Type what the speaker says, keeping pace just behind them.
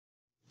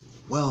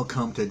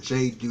Welcome to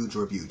J Dude's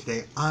Review.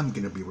 Today I'm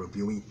going to be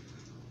reviewing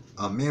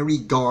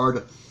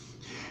Ameriguard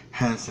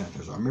hand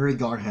sanitizer.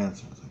 Ameriguard hand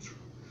sanitizer.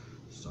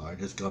 So I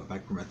just got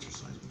back from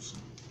exercising. So.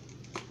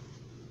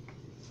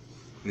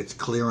 It's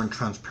clear and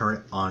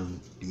transparent on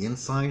the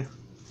inside.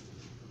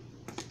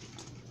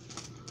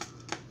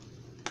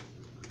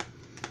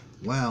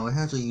 Wow, it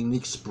has a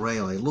unique spray.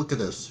 Like, look at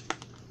this.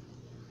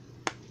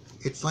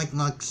 It's like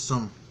not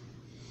some...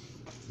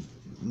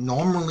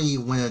 Normally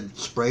when it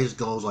sprays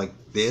goes like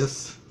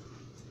this,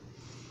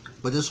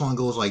 but this one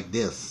goes like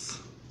this.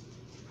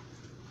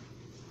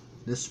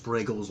 This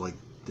spray goes like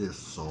this,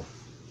 so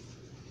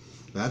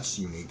that's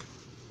unique.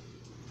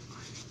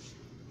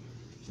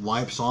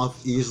 Wipes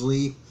off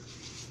easily,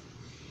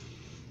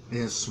 and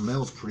it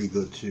smells pretty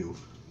good too.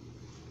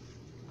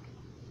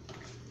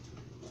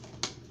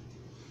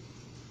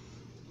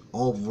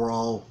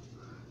 Overall,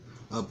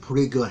 a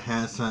pretty good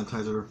hand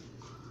sanitizer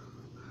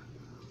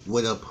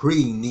with a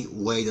pretty neat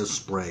way to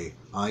spray.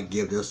 I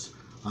give this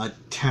a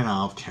 10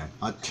 out of 10.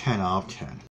 A 10 out of 10.